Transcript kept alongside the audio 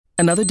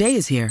Another day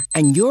is here,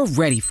 and you're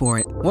ready for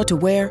it. What to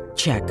wear?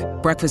 Check.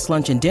 Breakfast,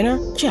 lunch, and dinner?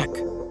 Check.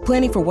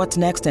 Planning for what's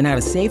next and how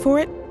to save for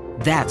it?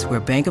 That's where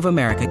Bank of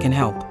America can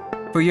help.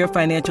 For your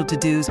financial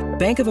to-dos,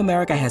 Bank of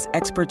America has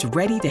experts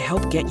ready to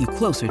help get you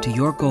closer to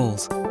your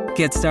goals.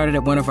 Get started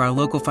at one of our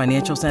local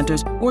financial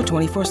centers or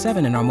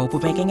 24/7 in our mobile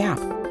banking app.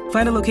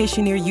 Find a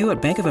location near you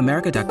at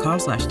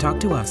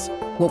bankofamerica.com/talktous.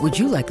 What would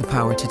you like the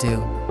power to do?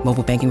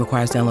 Mobile banking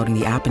requires downloading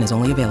the app and is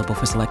only available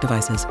for select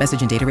devices.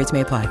 Message and data rates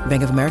may apply.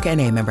 Bank of America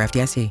N.A., member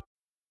FDIC.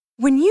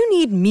 When you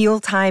need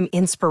mealtime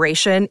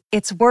inspiration,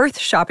 it's worth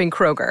shopping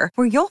Kroger,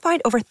 where you'll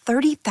find over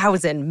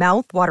 30,000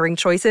 mouth-watering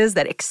choices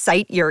that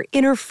excite your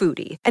inner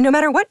foodie. And no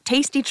matter what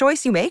tasty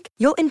choice you make,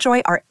 you'll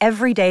enjoy our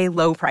everyday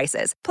low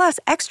prices, plus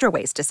extra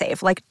ways to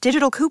save, like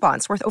digital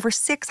coupons worth over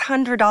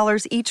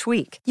 $600 each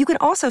week. You can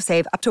also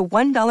save up to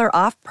 $1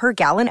 off per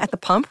gallon at the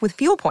pump with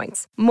fuel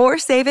points. More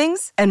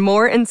savings and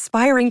more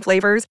inspiring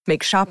flavors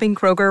make shopping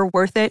Kroger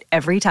worth it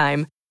every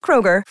time.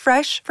 Kroger,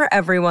 fresh for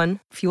everyone.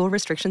 Fuel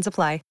restrictions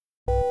apply.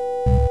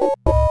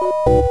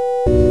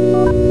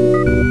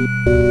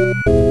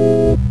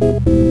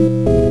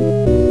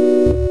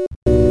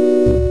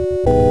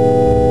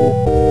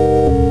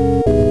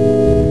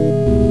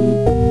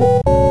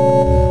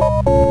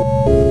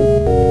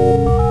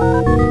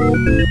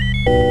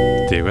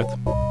 David,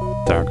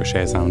 Darga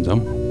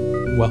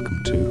Shazamdum.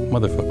 Welcome to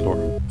Mother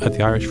Folklore at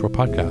the Irish for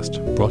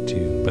Podcast, brought to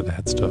you by the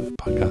Head Stuff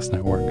Podcast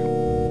Network.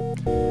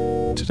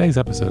 Today's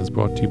episode is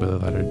brought to you by the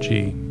letter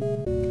G.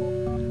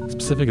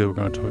 Specifically, we're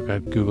going to talk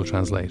about Google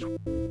Translate.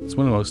 It's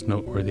one of the most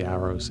noteworthy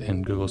arrows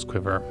in Google's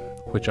quiver,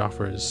 which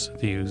offers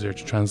the user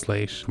to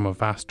translate from a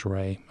vast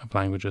array of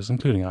languages,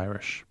 including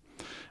Irish.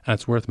 And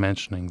it's worth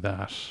mentioning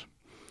that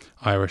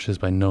Irish is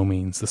by no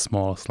means the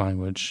smallest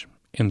language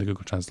in the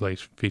Google Translate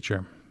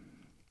feature.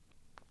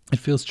 It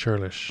feels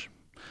churlish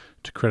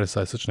to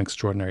criticize such an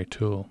extraordinary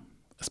tool,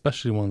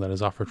 especially one that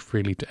is offered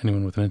freely to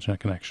anyone with an internet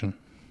connection.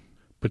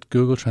 But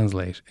Google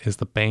Translate is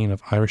the bane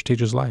of Irish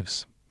teachers'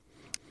 lives.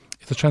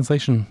 It's a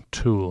translation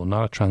tool,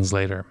 not a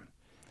translator.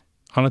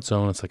 On its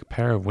own, it's like a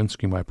pair of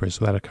windscreen wipers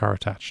without a car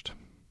attached.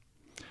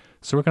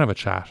 So we're going to have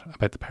a chat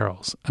about the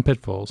perils and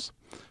pitfalls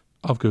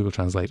of Google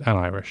Translate and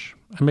Irish,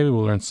 and maybe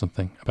we'll learn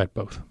something about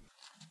both.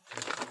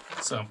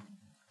 So,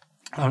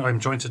 I'm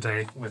joined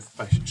today by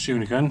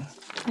Siún Gunn.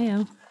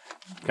 Hello.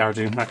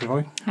 Gardu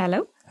McAvoy.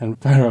 Hello. And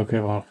Pedro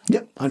Cavall.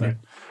 Yep, I'm here.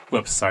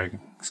 Whoops, sorry.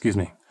 Excuse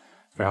me.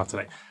 Very hot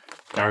today.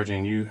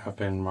 Gardu, you have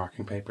been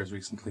marking papers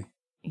recently.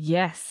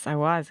 Yes, I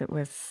was. It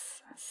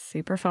was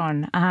super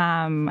fun.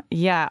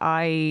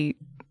 I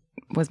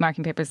was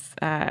marking papers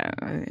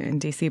in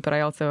DC, but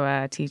I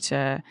also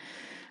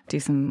do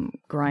some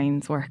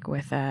grinds work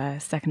with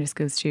secondary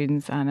school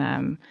students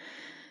and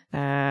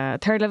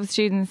third level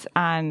students,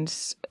 and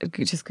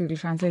just Google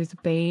Translate is the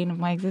bane of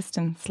my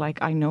existence.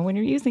 Like, I know when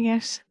you're using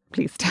it,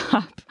 please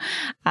stop.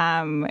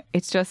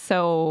 It's just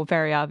so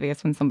very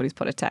obvious when somebody's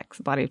put a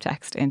body of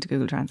text into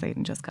Google Translate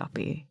and just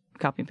copy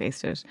and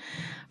paste it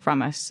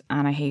from it,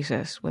 and I hate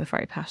it with a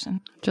very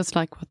passion. Just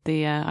like what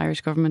the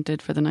Irish government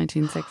did for the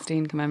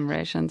 1916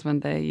 commemorations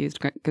when they used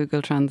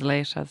Google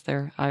Translate as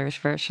their Irish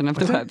version of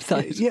the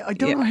website. Yeah, I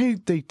don't know how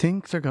they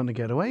think they're going to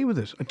get away with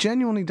it. I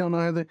genuinely don't know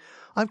how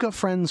I've got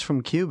friends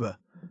from Cuba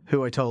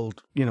who I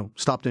told,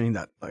 stop doing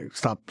that. Like,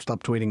 stop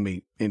tweeting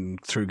me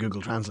through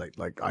Google Translate.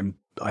 Like, I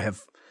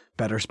have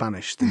better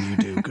Spanish than you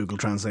do Google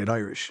Translate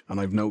Irish, and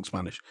I've no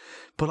Spanish.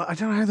 But I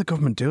don't know how the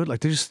government do it.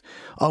 Like, they just,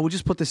 we'll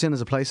just put this in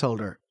as a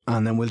placeholder,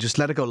 and then we'll just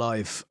let it go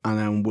live, and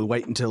then we'll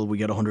wait until we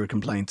get 100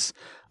 complaints,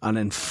 and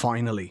then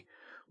finally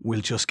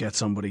we'll just get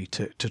somebody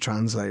to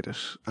translate it.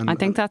 And I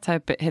think that's how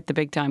it hit the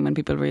big time, when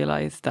people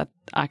realised that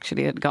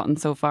actually it had gotten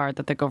so far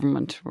that the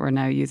government were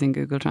now using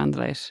Google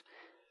Translate.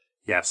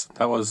 Yes,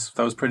 that was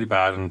pretty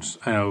bad, and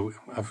I know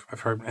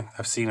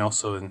I've seen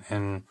also in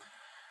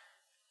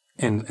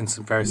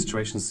some various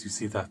situations, you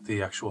see that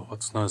the actual,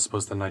 what's known as, I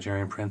suppose, the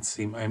Nigerian prince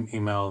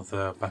email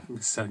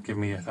give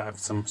me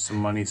some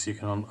money so you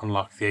can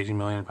unlock the 80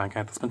 million bank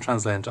account that's been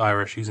translated into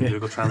Irish using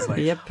Google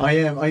Translate. Yep.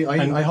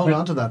 I hold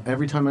on to that.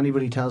 Every time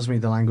anybody tells me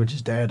the language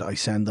is dead, I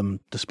send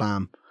them the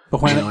spam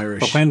in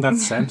Irish. But when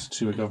that's sent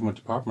to a government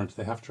department,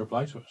 they have to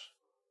reply to it.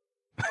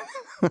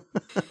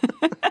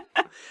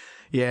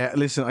 Yeah,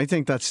 listen, I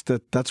think that's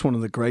one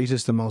of the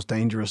greatest and most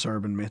dangerous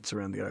urban myths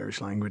around the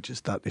Irish language, is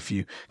that if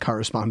you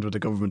correspond with a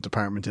government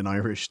department in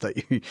Irish, that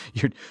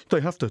they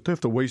have to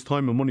waste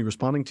time and money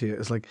responding to you.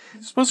 It's like,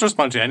 you're supposed to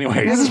respond to you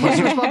anyway. You're supposed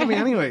to respond to me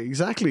anyway,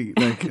 exactly.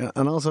 Like,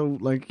 and also,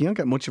 like, you don't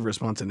get much of a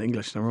response in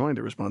English. Never mind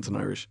a response in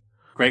Irish.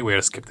 Great way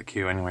to skip the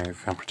queue anyway,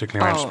 if I'm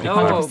particularly Irish speaking.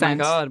 Oh my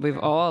God,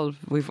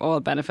 we've all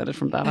benefited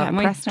from that.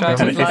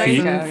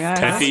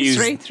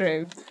 Straight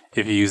through.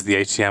 If you use the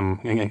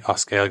HTM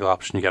Oscailga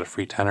option, you get a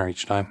free tenner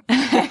each time.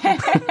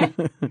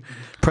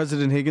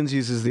 President Higgins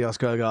uses the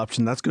Oscailga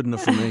option. That's good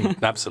enough for me.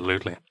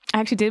 Absolutely. I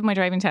actually did my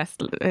driving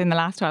test in the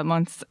last 12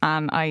 months,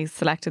 and I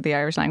selected the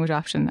Irish language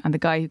option, and the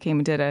guy who came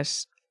and did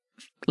it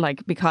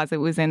like, because it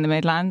was in the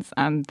Midlands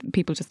and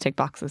people just tick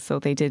boxes, so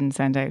they didn't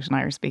send out an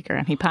Irish speaker,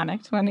 and he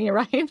panicked when he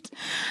arrived,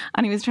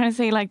 and he was trying to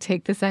say, like,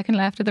 take the second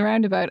left of the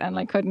roundabout, and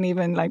like couldn't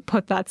even like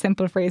put that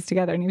simple phrase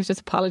together, and he was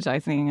just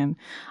apologising. And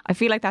I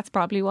feel like that's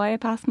probably why I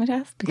passed my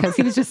test, because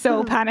he was just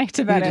so panicked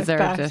about You it.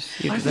 deserved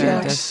it. You I feel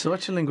deserved like it.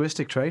 such a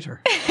linguistic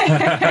traitor.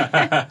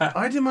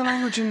 I did my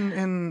language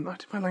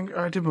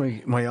I did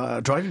my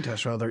driving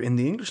test rather in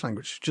the English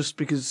language, just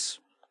because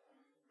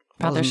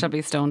Brother should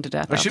be stoned to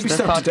death. I should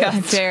after be this stoned to podcast.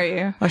 How dare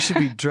you? I should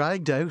be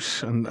dragged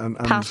out and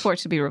Passport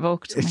should be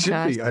revoked. It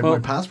should be. Well, My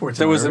passport's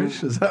there was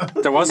Irish. Is that?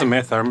 There was a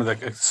myth, I remember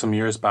like, some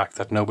years back,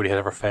 that nobody had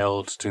ever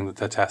failed doing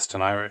the test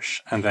in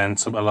Irish. And then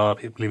a lot of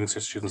people, Leaving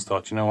Cert students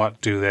thought, you know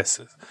what, do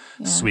this.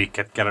 Sweet,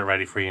 get it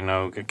ready for,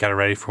 get it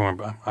ready for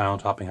my own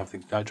topping, have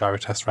the driver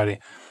test ready.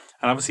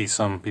 And obviously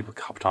some people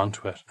hopped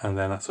onto it, and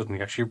then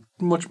suddenly actually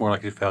you're much more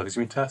likely to fail because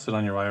you've been tested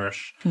on your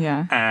Irish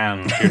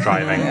and you're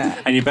driving.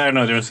 And you better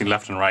know the difference between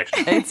left and right.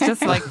 It's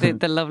just like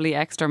the lovely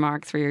extra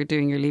marks where you're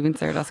doing your Leaving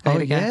Cert. That's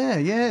great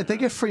again. Yeah, they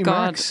get free God,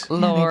 marks.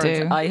 Lord,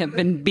 do. I have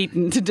been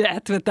beaten to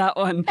death with that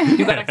one.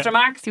 You got extra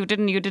marks. You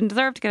didn't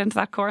deserve to get into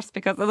that course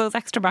because of those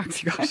extra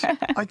marks you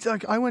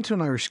got. I went to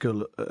an Irish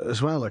school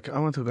as well. Like I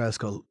went to a Gaelic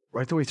school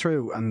right the way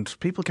through, and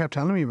people kept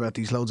telling me about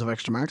these loads of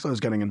extra marks I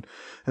was getting, and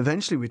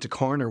eventually we had to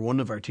corner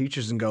one of our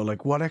teachers and go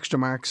like, what extra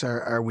marks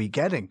are we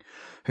getting?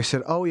 I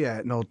said, oh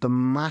yeah, no, the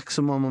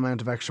maximum amount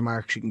of extra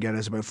marks you can get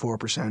is about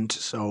 4%,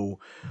 so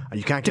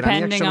you can't get any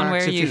Depending extra on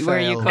marks where if you you-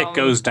 where you fail. come. It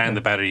goes down the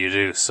better you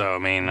do. So, I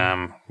mean,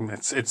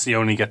 it's you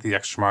only get the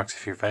extra marks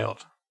if you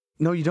failed.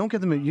 No, you don't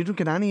get them. You don't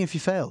get any if you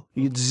fail.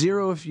 You get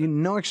zero if you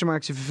no extra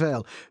marks if you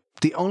fail.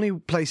 The only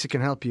place it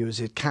can help you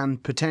is it can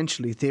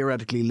potentially,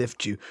 theoretically,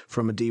 lift you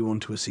from a D1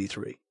 to a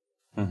C3.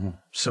 Mm-hmm.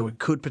 So it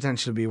could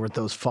potentially be worth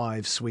those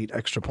 5 sweet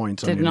extra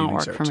points. Did on your not Leaving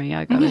work Cert. for me.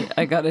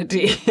 I got a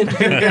D.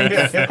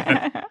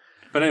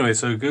 But anyway,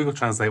 so Google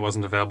Translate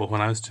wasn't available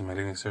when I was doing my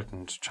Leaving Cert,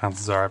 and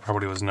chances are it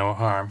probably was no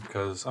harm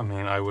because, I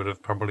mean, I would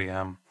have probably,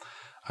 I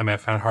may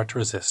have found it hard to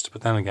resist.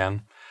 But then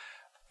again,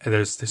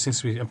 there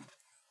seems to be,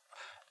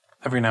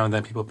 every now and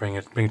then people bring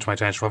it to my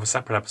attention. We'll have a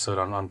separate episode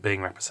on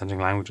Bing representing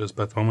languages,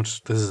 but at the moment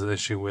this is an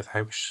issue with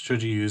how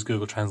should you use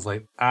Google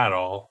Translate at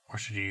all, or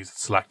should you use it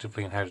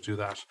selectively, and how to do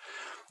that.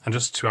 And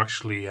just to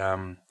actually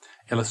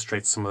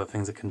illustrate some of the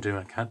things it can do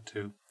and can't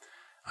do,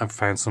 I've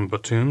found some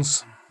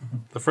buttoons.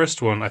 The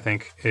first one, I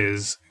think,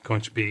 is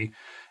going to be,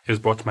 it was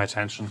brought to my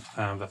attention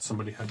that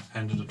somebody had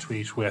ended a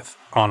tweet with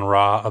 "On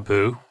Ra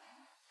Abu."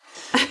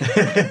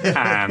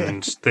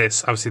 And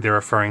this, obviously, they're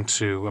referring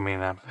to, I mean...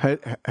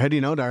 How do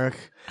you know, Derek?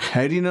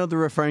 How do you know they're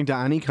referring to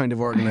any kind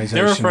of organisation?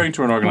 they're referring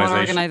to an One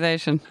organisation.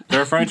 organisation. They're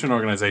referring to an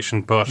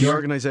organisation, but... The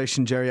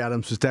organisation Jerry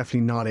Adams was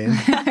definitely not in.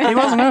 he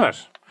wasn't in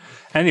it.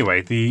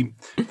 Anyway,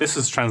 this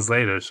is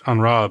translated, on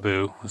Ra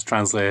Abu, was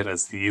translated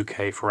as the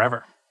UK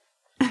forever.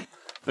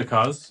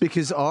 Because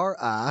Because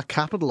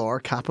capital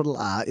R, capital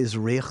A, is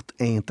Recht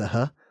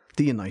Einthe,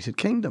 the United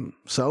Kingdom.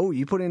 So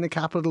you put in a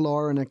capital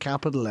R and a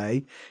capital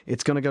A,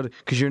 it's going to go to...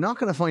 Because you're not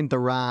going to find the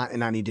Ra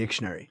in any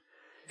dictionary.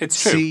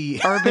 it's true.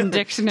 See... Urban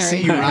Dictionary.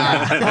 See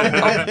Ra.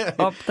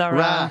 Up the Ra,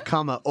 Ra.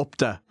 comma,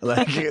 upda.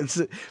 Like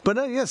it's,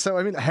 but yeah, so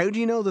I mean, how do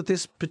you know that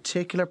this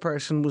particular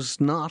person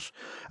was not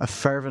a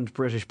fervent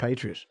British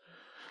patriot?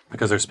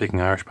 Because they're speaking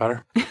Irish,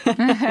 Patter.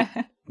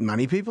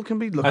 Many people can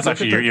be. That's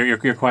actually,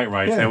 you're quite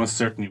right. Yeah. They almost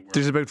certainly were.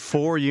 There's about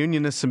 4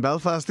 unionists in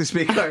Belfast who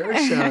speak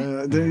Irish.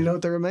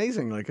 They're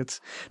amazing. Like it's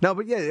no,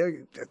 but yeah.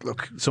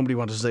 Look, somebody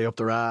wanted to say up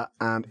the Ra,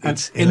 and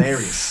it's In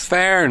hilarious.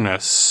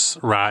 fairness,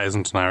 Ra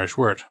isn't an Irish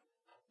word.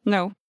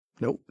 No.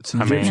 No, it's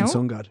an I mean- Egyptian No.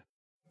 sun god.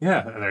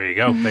 Yeah, there you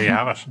go. There you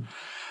have it.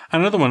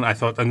 Another one I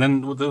thought, and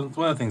then one of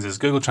the things is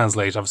Google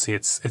Translate. Obviously,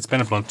 it's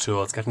been a blunt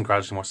tool. It's getting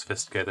gradually more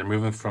sophisticated. They're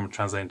moving from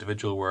translating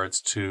individual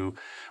words to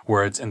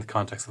words in the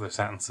context of their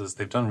sentences.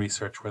 They've done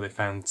research where they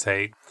found,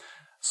 say,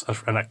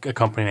 a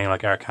company name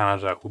like Air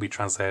Canada will be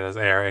translated as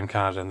Air in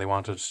Canada, and they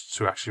wanted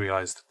to actually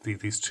realize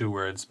these two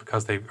words,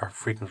 because they are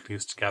frequently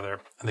used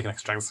together, and they can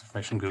extract this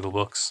information in Google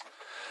Books.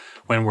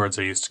 When words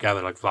are used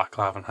together, like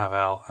Václav and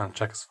Havel and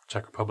Czech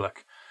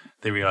Republic,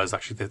 they realize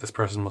actually that this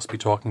person must be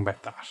talking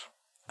about that.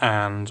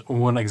 And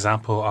one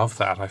example of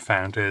that I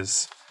found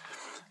is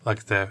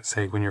like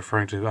say when you're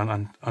referring to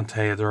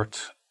Ante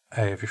Dirt, if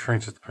you're referring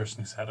to the person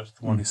who said it,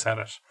 the one who said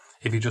it,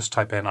 if you just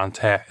type in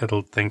Ante,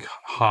 it'll think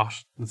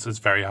hot. It's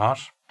very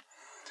hot.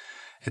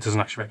 It doesn't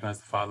actually recognize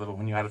the file, but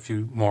when you add a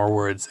few more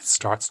words, it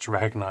starts to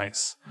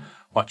recognize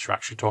what you're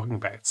actually talking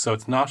about. So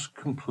it's not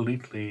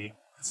completely.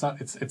 It's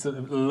a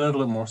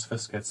little bit more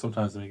sophisticated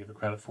sometimes than we give it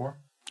credit for.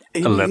 A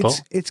little.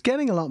 It's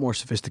getting a lot more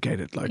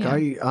sophisticated. Like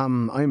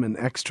I'm an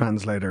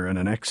ex-translator and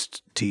an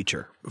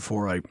ex-teacher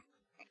before I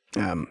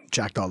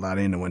jacked all that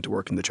in and went to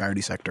work in the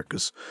charity sector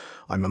because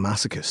I'm a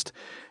masochist.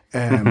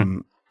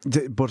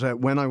 But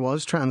when I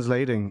was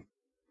translating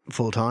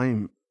full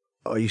time,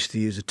 I used to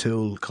use a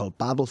tool called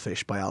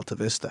Babelfish by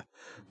AltaVista,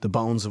 the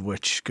bones of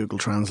which Google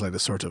Translate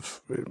is sort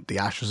of, the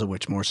ashes of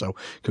which more so,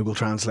 Google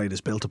Translate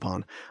is built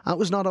upon. That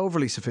was not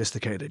overly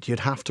sophisticated. You'd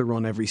have to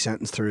run every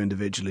sentence through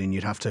individually and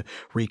you'd have to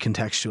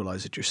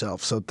recontextualize it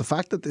yourself. So the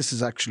fact that this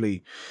is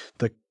actually,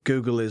 that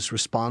Google is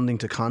responding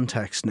to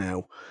context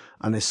now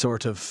and is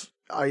sort of,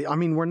 I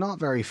mean, we're not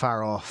very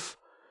far off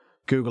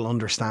Google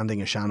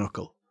understanding a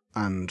seanchal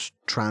and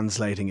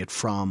translating it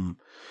from,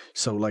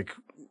 so like,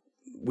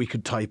 we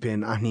could type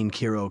in Anín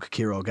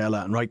Cirog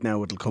Ella, and right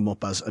now it'll come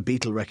up as a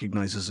beetle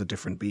recognises a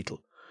different beetle.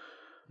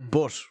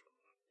 But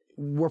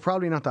we're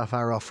probably not that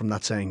far off from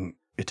that saying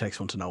it takes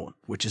one to know one,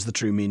 which is the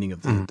true meaning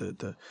of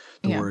the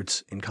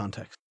words in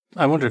context.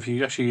 I wonder if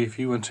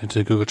you went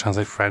into Google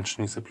Translate French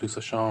and you said plus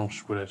ça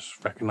change, would it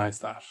recognise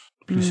that?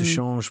 Plus ça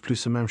change,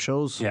 plus la même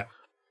chose? Yeah.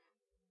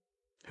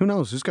 Who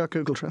knows? Who's got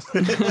Google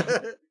Translate?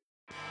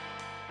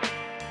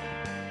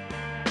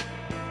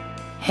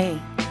 Hey,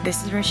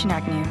 this is Rishin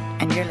Agnew,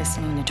 and you're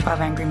listening to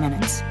 12 Angry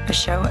Minutes, a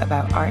show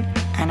about art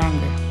and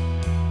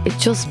anger. It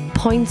just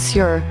points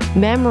your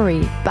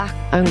memory back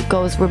and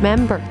goes,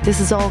 remember,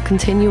 this is all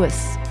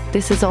continuous.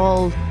 This is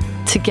all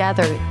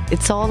together.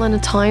 It's all in a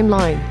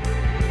timeline.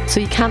 So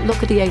you can't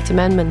look at the Eighth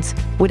Amendment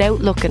without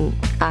looking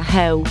at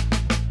how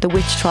the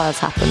witch trials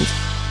happened.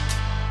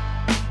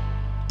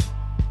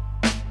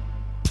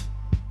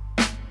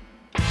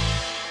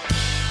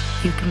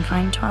 You can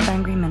find 12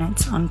 Angry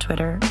Minutes on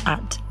Twitter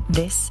at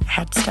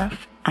ThisHeadStuff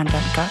and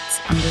at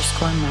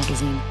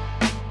Guts_magazine.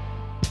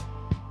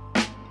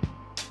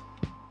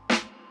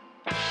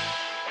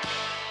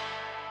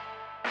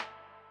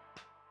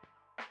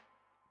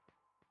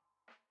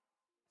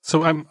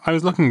 So I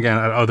was looking again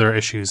at other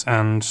issues,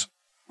 and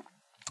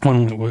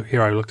one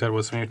here I looked at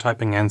was when you're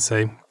typing in,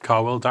 say,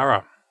 Caldwell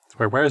Dara.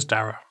 Where's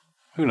Dara?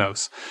 Who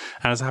knows?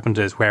 And as it happened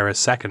is, where is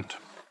second?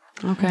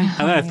 Okay.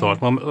 And then I thought,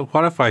 well,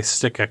 what if I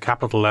stick a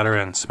capital letter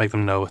in to make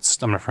them know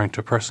I'm referring to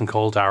a person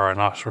called Dara,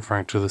 not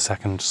referring to the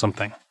second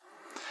something.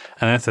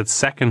 And then I said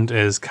second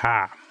is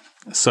Ka.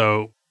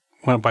 So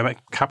by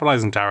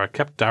capitalizing Dara, it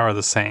kept Dara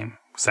the same,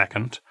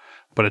 second,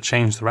 but it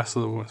changed the rest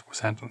of the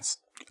sentence.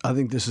 I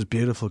think this is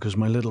beautiful because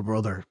my little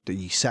brother,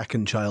 the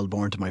second child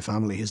born to my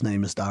family, his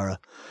name is Dara.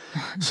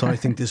 So I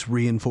think this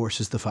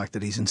reinforces the fact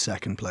that he's in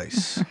second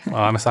place. Well,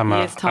 I'm second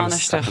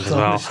as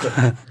well.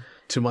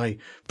 To my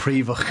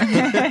Príomh. So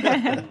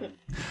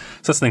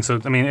that's the thing. So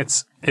I mean,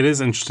 it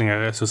is interesting.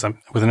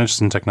 With an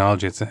interesting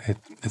technology, it's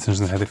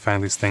interesting how they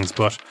find these things.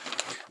 But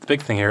the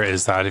big thing here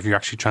is that if you're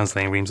actually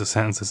translating reams of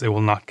sentences, it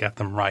will not get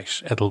them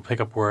right. It'll pick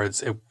up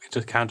words. It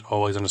just can't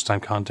always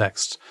understand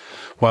context.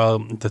 While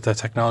the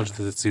technology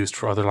that it's used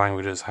for other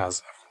languages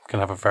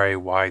can have a very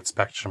wide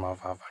spectrum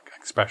of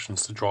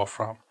expressions to draw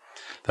from.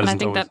 And I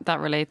think that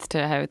relates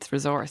to how it's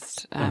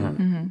resourced.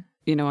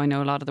 You know, I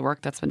know a lot of the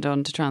work that's been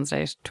done to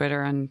translate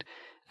Twitter and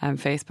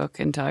Facebook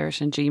into Irish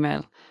and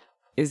Gmail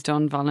is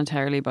done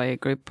voluntarily by a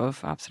group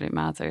of absolute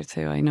madsers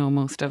who I know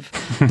most of.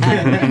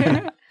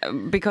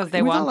 Because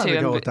they want to. We've all had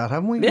a go at that,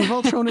 haven't we? We've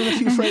all thrown in a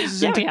few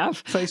phrases into we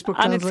have. Facebook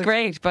and Translate. It's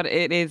great, but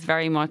it is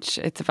very much,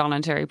 it's a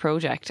voluntary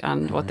project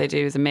and what they do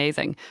is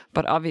amazing.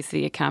 But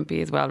obviously it can't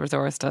be as well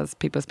resourced as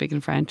people speaking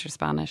French or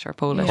Spanish or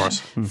Polish. Of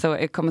course. So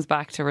it comes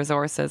back to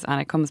resources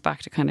and it comes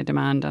back to kind of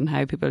demand and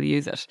how people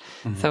use it.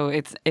 So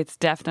it's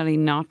definitely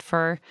not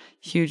for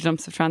huge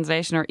lumps of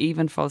translation or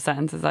even full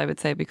sentences, I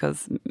would say,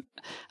 because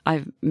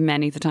I've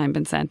many the time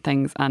been sent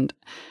things, and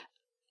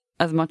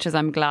as much as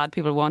I'm glad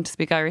people want to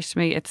speak Irish to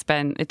me, it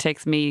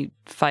takes me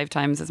 5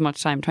 times as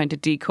much time trying to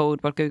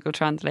decode what Google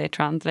Translate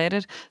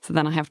translated. So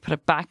then I have to put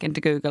it back into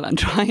Google and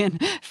try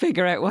and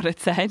figure out what it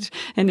said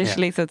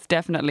initially. Yeah. So it's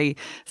definitely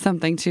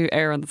something to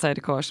err on the side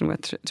of caution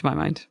with, to my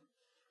mind.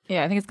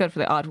 Yeah, I think it's good for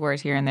the odd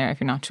word here and there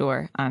if you're not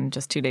sure and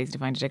just too lazy to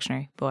find a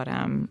dictionary. But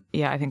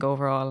yeah, I think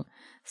overall...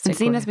 And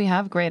seeing as we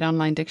have great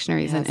online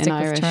dictionaries in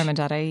Irish.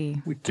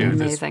 Terma.ie. We do.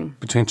 Amazing.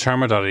 Between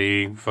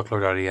Terma.ie,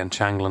 Folklore.ie and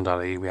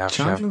Changlan.ie, we have...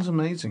 Changlan's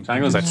amazing.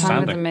 Changlan's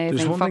outstanding. Amazing.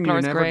 There's one thing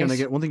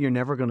you're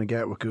never going to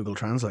get with Google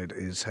Translate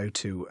is how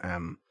to...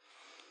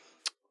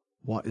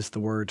 what is the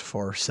word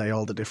for say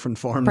all the different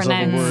forms of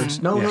a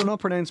word? No,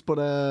 not pronounce, but...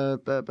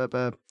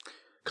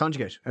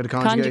 Conjugate. How to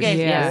conjugate.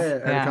 How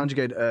to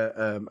conjugate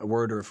a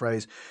word or a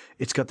phrase.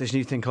 It's got this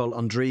new thing called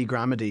André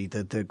Gramedy,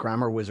 the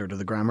grammar wizard or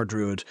the grammar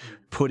druid.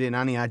 Put in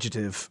any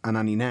adjective and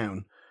any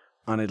noun,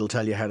 and it'll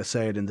tell you how to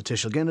say it in the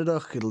Tishel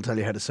Ginneduch. It'll tell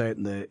you how to say it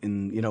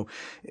in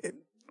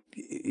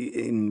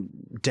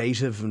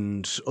dative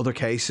and other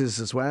cases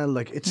as well.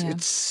 Like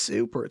it's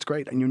super. It's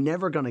great, and you're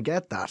never going to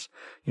get that.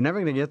 You're never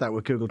going to get that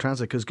with Google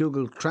Translate because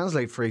Google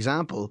Translate, for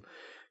example,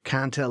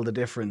 can't tell the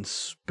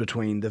difference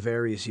between the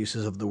various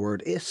uses of the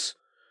word is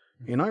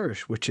in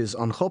Irish, which is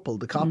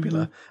unchoppled, the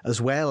copula, as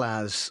well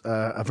as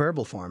a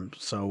verbal form.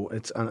 So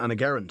it's and a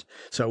gerund.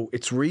 So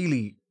it's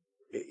really,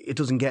 it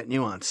doesn't get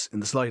nuance in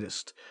the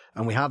slightest.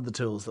 And we have the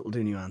tools that will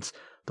do nuance.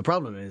 The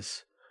problem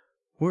is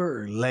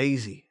we're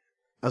lazy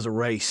as a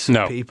race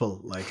of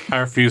people. Like I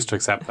refuse to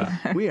accept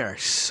that. We are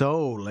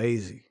so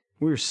lazy.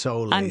 We're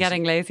so lazy. And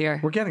getting lazier.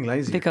 We're getting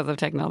lazy. Because of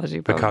technology,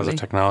 Because probably. of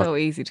technology. So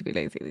easy to be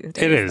lazy these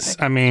days. It is.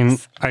 I mean,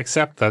 I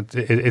accept that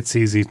it's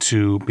easy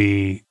to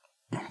be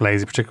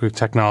lazy, particularly if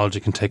technology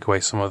can take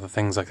away some of the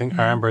things. I think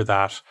I remember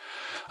that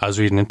I was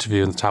reading an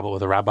interview in the tablet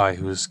with a rabbi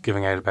who was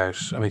giving out about,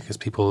 because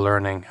people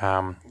learning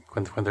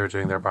when they're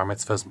doing their bar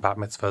mitzvahs and bat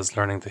mitzvahs,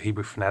 learning the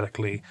Hebrew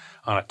phonetically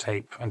on a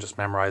tape and just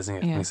memorizing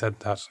it. Yeah. And he said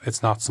that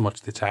it's not so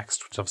much the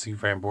text, which is obviously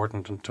very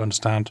important to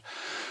understand,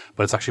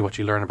 but it's actually what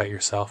you learn about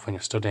yourself when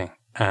you're studying.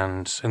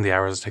 And in the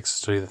hours it takes to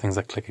study, the things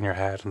that click in your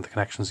head and the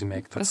connections you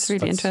make. That's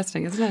really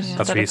interesting, isn't it? Yeah.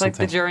 That's that really it's like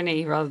something. the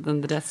journey rather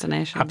than the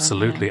destination.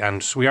 Absolutely.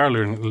 And we are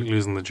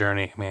losing the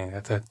journey. I mean,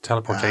 the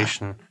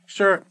teleportation.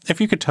 Sure,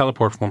 if you could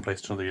teleport from one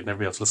place to another, you'd never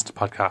be able to listen to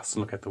podcasts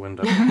and look out the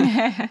window.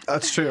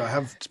 That's true.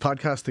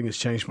 Podcasting has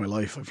changed my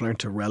life. I've learned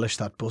to relish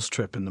that bus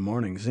trip in the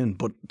mornings in.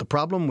 But the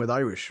problem with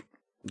Irish,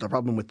 the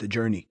problem with the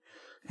journey,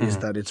 is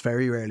that it's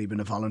very rarely been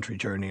a voluntary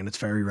journey, and it's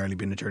very rarely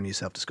been a journey of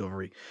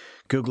self-discovery.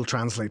 Google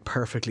Translate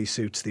perfectly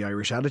suits the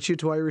Irish attitude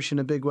to Irish in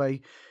a big way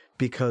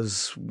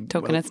because...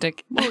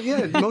 Tokenistic. Well,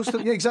 yeah,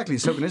 exactly.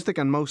 It's tokenistic,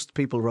 and most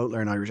people rote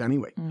learn Irish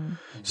anyway.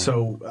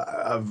 So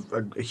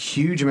a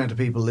huge amount of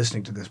people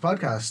listening to this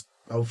podcast,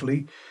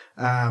 hopefully,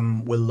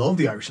 will love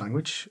the Irish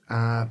language.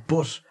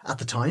 But at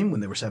the time,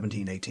 when they were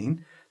 17,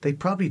 18... they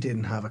probably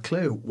didn't have a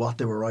clue what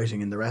they were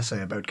writing in their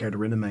essay about Cerda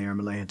Rinne or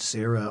Malayan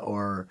Sira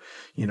or,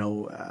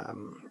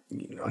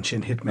 an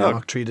sin hit me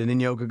ach tríd an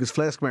inneog agus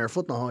flesk or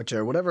foot na háit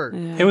or whatever.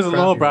 It was a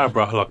low brow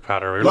brachloch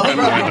patter. When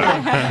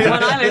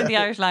I learned the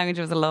Irish language,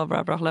 it was a low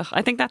brow brachloch.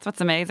 I think that's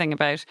what's amazing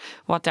about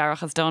what Darach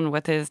has done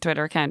with his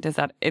Twitter account is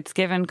that it's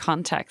given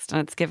context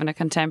and it's given a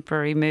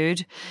contemporary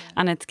mood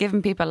and it's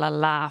given people a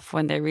laugh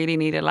when they really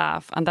need a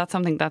laugh. And that's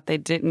something that they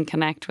didn't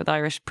connect with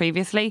Irish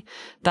previously.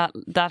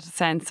 That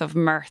sense of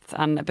mirth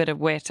and a bit of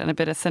wit and a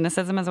bit of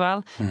cynicism as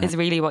well is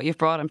really what you've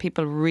brought, and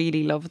people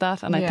really love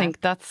that. And I think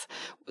that's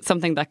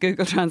something that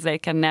Google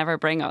Translate can never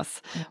bring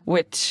us,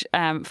 which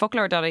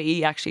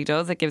folklore.ie actually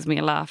does. It gives me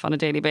a laugh on a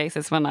daily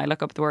basis when I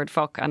look up the word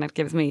fuck, and it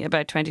gives me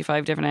about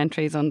 25 different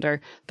entries under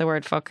the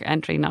word fuck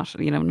entry, not,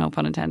 no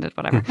pun intended,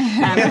 whatever.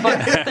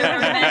 But there are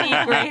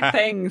many great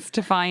things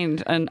to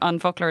find on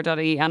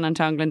folklore.ie and on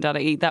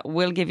tonglen.ie that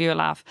will give you a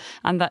laugh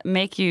and that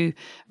make you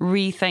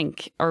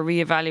rethink or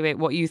reevaluate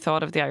what you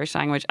thought of the Irish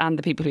language and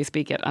the people who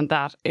speak it, and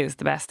that is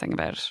the best thing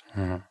about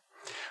it.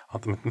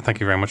 Thank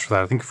you very much for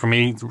that. I think for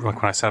me, when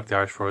I set up the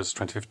Irish for was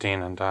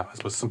 2015, and I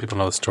suppose some people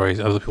know the story,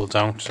 other people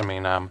don't. I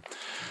mean,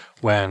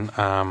 when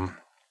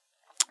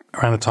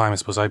around the time, I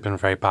suppose I'd been a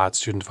very bad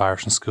student of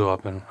Irish in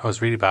school. I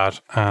was really bad,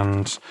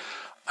 and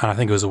I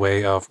think it was a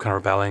way of kind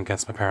of rebelling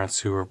against my parents,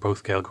 who were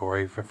both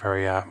Gaeilgeoirí,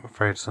 very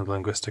interested in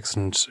linguistics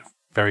and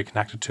very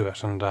connected to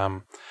it, and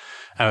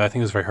I think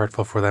it was very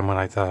hurtful for them when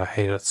I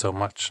hated it so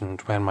much. And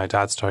when my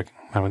dad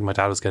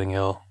was getting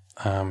ill,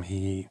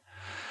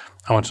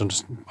 I wanted to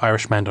understand,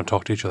 Irish men don't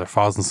talk to each other.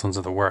 Fathers and sons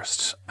are the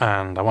worst.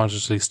 And I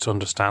wanted at least to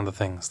understand the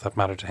things that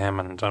matter to him.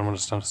 And I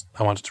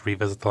wanted to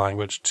revisit the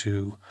language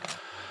to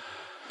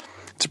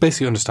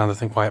basically understand the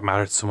thing, why it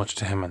mattered so much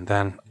to him. And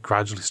then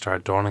gradually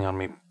started dawning on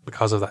me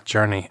because of that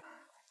journey.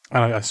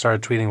 And I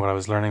started tweeting what I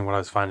was learning, what I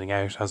was finding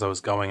out as I was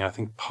going. And I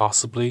think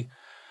possibly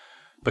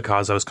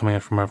because I was coming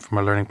in from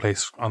a learning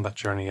place on that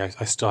journey, I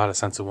still had a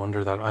sense of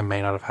wonder that I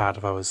may not have had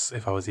if I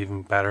was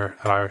even better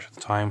at Irish at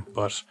the time.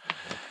 But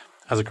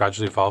as it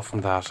gradually evolved from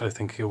that, I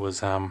think it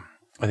was,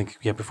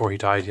 before he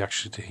died,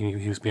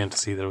 he was beginning to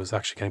see that it was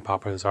actually getting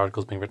popular. There's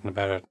articles being written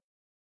about it.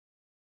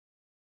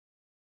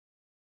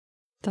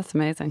 That's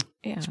amazing.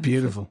 Yeah, it's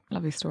beautiful.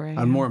 Lovely story.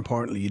 And more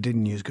importantly, you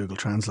didn't use Google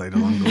Translate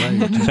along the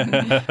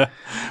way.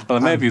 Well,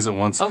 I may have used it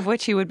once. Of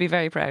which he would be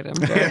very proud,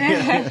 I'm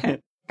sure.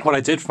 What I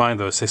did find,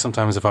 though, is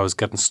sometimes if I was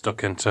getting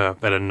stuck into a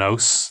bit of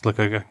Nose, like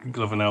I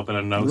love a bit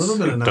of Nose. A little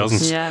bit of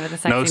Nose. Yeah, with a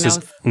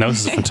sexy Nose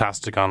is a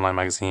fantastic online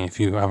magazine. If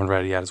you haven't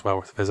read it yet, it's well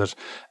worth a visit.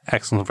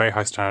 Excellent, very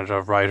high standard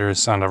of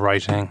writers and of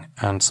writing.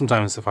 And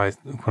sometimes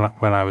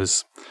when I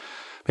was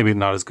maybe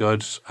not as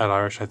good at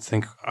Irish, I'd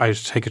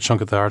take a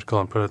chunk of the article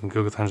and put it in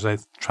Google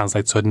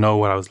Translate so I'd know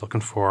what I was looking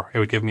for. It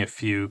would give me a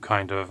few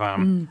kind of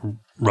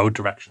road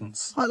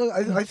directions.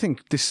 I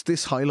think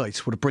this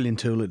highlights what a brilliant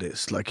tool it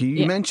is. Like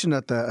you mentioned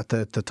at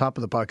the top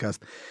of the podcast,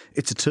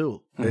 it's a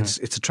tool. Mm-hmm.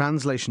 It's a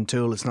translation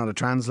tool. It's not a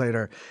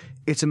translator.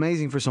 It's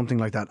amazing for something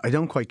like that. I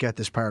don't quite get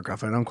this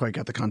paragraph. I don't quite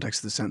get the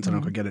context of the sentence. I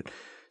don't quite get it.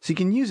 So you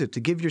can use it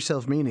to give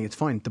yourself meaning. It's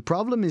fine. The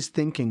problem is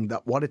thinking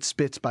that what it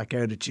spits back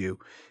out at you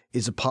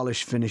is a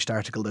polished, finished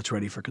article that's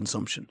ready for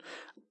consumption.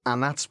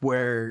 And that's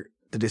where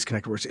the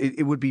disconnect works.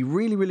 It would be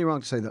really, really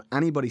wrong to say that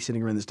anybody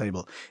sitting around this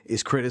table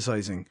is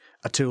criticising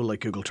a tool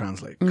like Google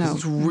Translate. Because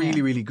it's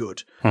really, really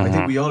good. Mm-hmm. I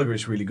think we all agree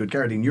it's really good.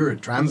 Geraldine, you're a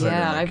translator.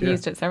 Yeah, I've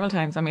used it several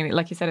times. I mean,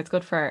 like you said, it's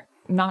good for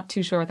not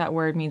too sure what that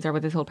word means or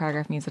what this whole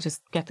paragraph means. So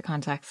just get the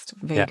context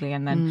vaguely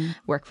and then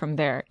work from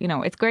there.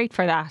 It's great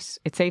for that.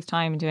 It saves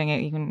time doing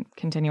it. You can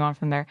continue on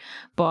from there.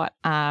 But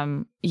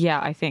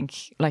I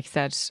think, like you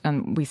said,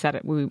 and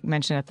we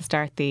mentioned at the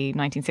start, the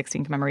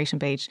 1916 commemoration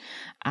page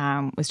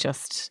was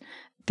just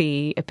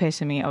the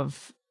epitome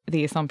of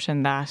the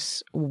assumption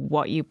that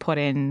what you put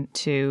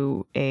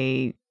into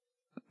a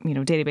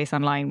database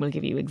online will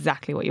give you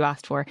exactly what you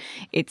asked for.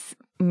 It's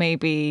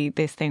maybe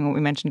this thing what we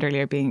mentioned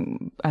earlier,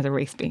 being as a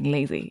race being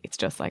lazy. It's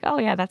just like, oh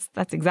yeah, that's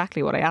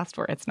exactly what I asked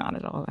for. It's not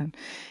at all. And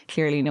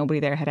clearly nobody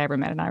there had ever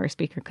met an Irish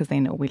speaker because they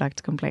know we like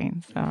to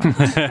complain. So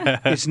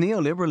it's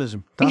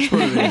neoliberalism. That's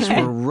what it is.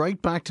 We're right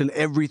back to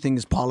everything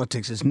is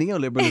politics. It's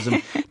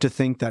neoliberalism to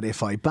think that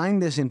if I bang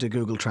this into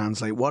Google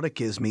Translate, what it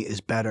gives me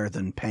is better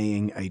than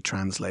paying a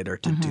translator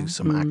to do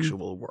some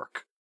actual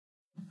work.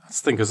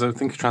 That's the thing, because I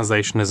think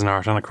translation is an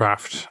art and a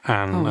craft,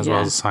 and as well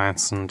as a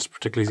science, and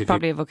particularly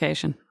probably a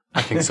vocation.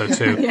 I think so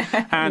too.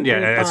 And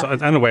it's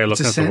a way of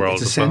looking at the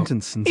world. It's a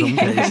sentence in some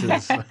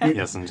cases.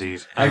 Yes,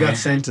 indeed. I got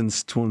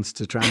sentenced once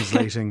to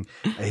translating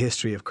a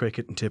history of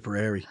cricket in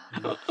Tipperary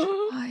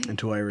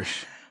into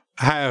Irish.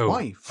 How?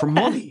 Why? For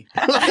money.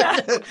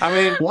 I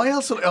mean, why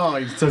else? So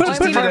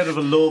just to get out of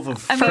a love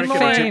of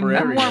cricket in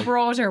Tipperary. More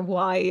broader,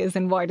 why is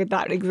and why did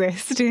that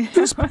exist?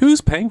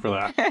 Who's paying for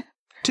that?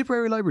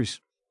 Tipperary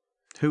Libraries,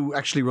 who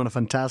actually run a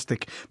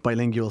fantastic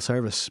bilingual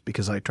service,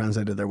 because I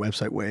translated their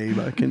website way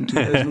back in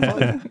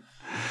 2005.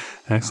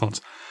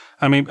 Excellent.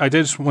 I mean,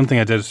 one thing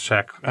I did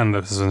check, and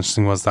this is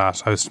interesting, was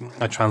that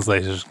I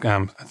translated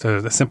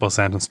the simple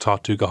sentence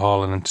 "taught to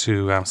Gahalan"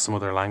 into some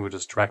other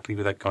languages directly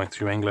without going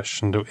through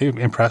English, and it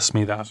impressed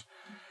me that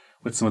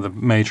with some of the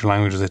major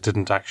languages, it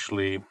didn't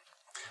actually.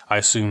 I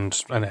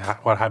assumed, and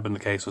what had been the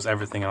case was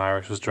everything in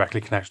Irish was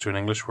directly connected to an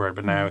English word,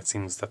 but now it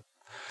seems that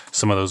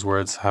some of those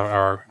words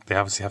they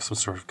obviously have some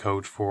sort of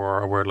code for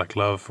a word like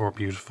love or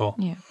beautiful.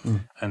 Yeah.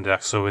 And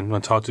so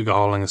when Taught to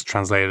Gahalan is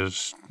translated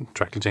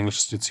directly to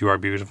English, it's "you are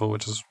beautiful,"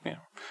 which is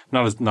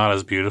not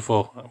as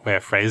beautiful way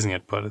of phrasing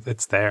it, but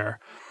it's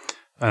there.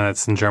 And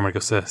it's in German, it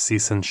goes to "Sie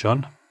sind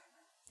schön."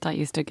 That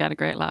used to get a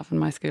great laugh in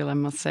my school, I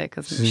must say,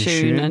 because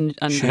schön and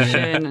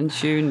schön and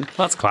schön.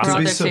 That's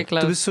classic.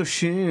 That was so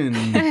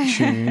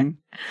schön.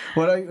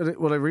 What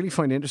I really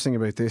find interesting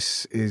about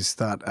this is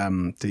that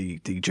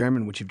the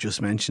German, which you've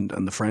just mentioned,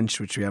 and the French,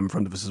 which we have in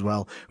front of us as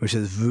well, which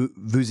is "vous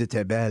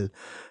êtes belle."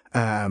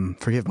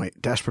 Forgive my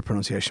desperate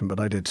pronunciation, but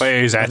I did.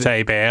 Vous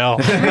êtes belle.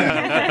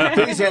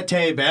 Vous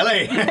êtes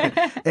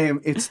belle.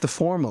 It's the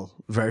formal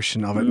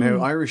version of it. Now,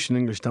 Irish and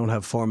English don't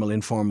have formal,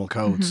 informal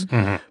codes.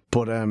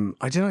 But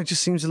I don't know, it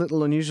just seems a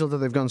little unusual that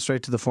they've gone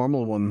straight to the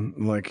formal one.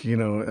 Like,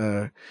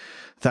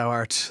 thou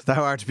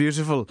art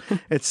beautiful.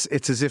 It's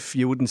as if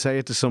you wouldn't say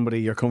it to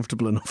somebody you're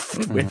comfortable enough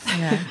with.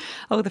 Yeah.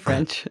 Oh, the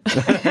French.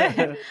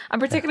 And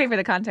particularly for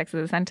the context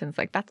of the sentence,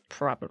 like that's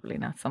probably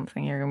not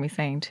something you're going to be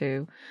saying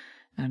to,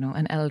 I don't know,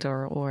 an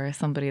elder or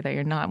somebody that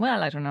you're not.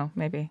 Well, I don't know,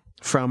 maybe.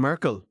 Frau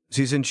Merkel,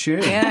 sie sind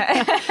schön.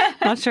 Yeah.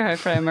 Not sure how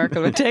Frau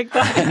Merkel would take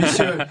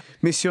that.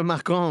 Monsieur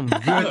Macron, vous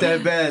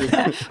êtes belle.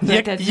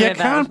 You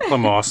can't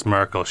promote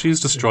Merkel. She's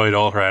destroyed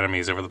all her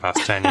enemies over the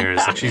past 10 years.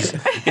 Like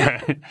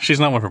she's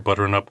not one for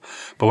buttering up.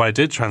 But what I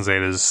did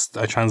translate is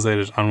I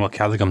translated An bhfuil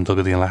ceadagam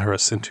dugad í an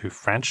leithreas into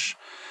French.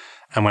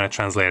 And when I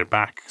translated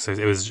back, so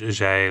it was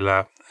j'ai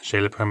la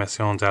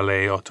permission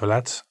d'aller aux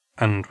toilettes.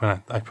 And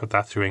when I put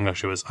that through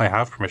English, it was, I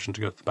have permission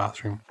to go to the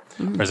bathroom.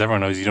 Whereas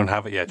everyone knows you don't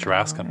have it yet, you're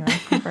asking.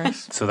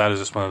 So that is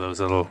just one of those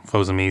little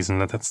faux amis,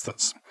 and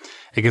that's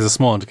it gives a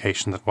small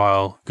indication that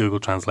while Google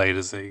Translate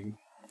has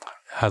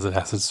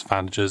its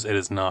advantages, it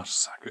is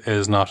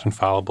not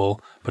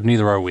infallible, but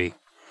neither are we.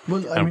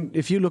 Well, I mean,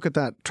 if you look at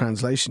that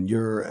translation,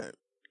 you're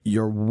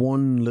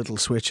one little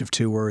switch of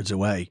 2 words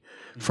away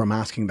from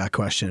asking that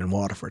question in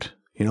Waterford.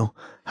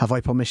 Have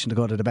I permission to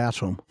go to the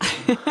bathroom?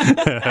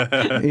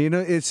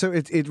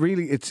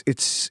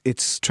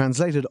 It's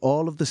translated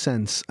all of the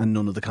sense and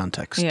none of the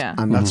context. Yeah.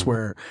 And that's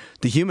where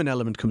the human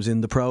element comes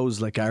in, the pros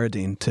like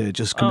Aradine to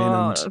just come in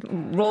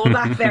and roll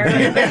back there.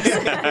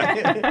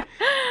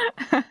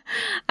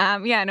 I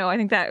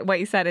think that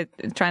what you said,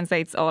 it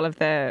translates all of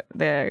the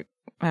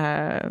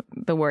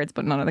words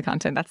but none of the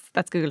content.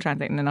 That's Google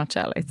Translate in a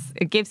nutshell.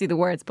 It gives you the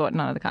words but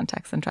none of the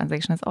context, and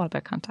translation is all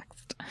about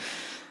context.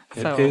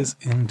 It is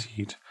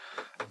indeed.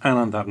 And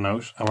on that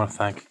note, I want to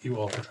thank you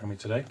all for joining me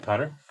today.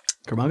 Tyler.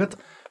 Kermagat.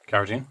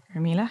 Geraldine.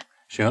 Mila.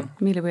 Sian.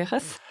 Mila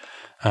Weches.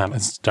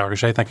 It's Darga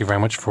Shay. Thank you very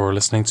much for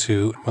listening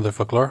to Mother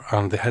Folklore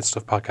on the Head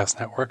Stuff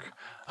Podcast Network.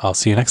 I'll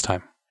see you next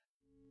time.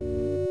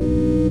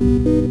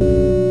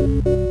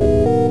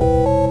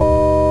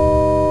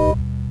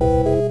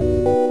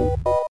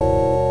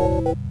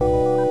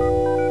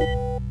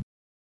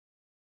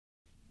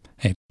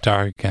 Hey,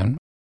 Darga again.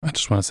 I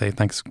just want to say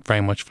thanks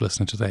very much for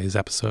listening to today's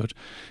episode.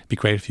 It'd be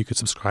great if you could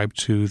subscribe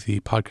to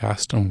the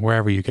podcast on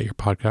wherever you get your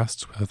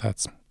podcasts, whether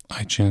that's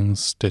iTunes,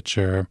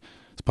 Stitcher,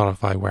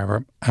 Spotify,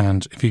 wherever.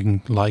 And if you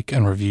can like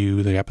and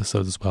review the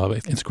episodes as well,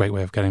 it's a great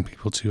way of getting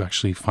people to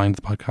actually find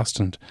the podcast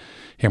and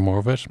hear more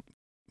of it.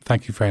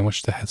 Thank you very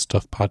much to the Head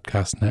Stuff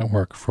Podcast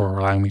Network for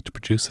allowing me to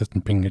produce it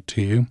and bring it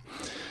to you.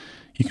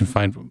 You can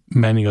find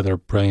many other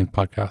brilliant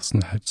podcasts on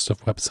the Head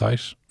Stuff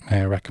website.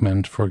 I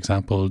recommend, for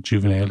example,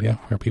 Juvenalia,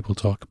 where people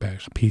talk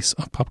about a piece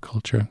of pop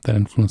culture that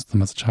influenced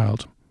them as a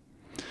child.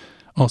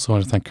 Also, I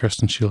want to thank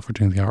Kirsten Shield for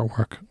doing the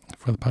artwork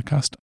for the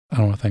podcast. And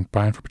I want to thank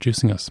Brian for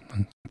producing us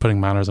and putting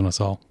manners on us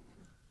all.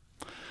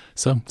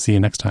 So, see you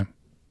next time.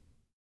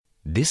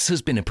 This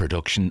has been a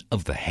production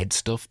of the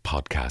Headstuff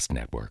Podcast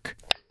Network.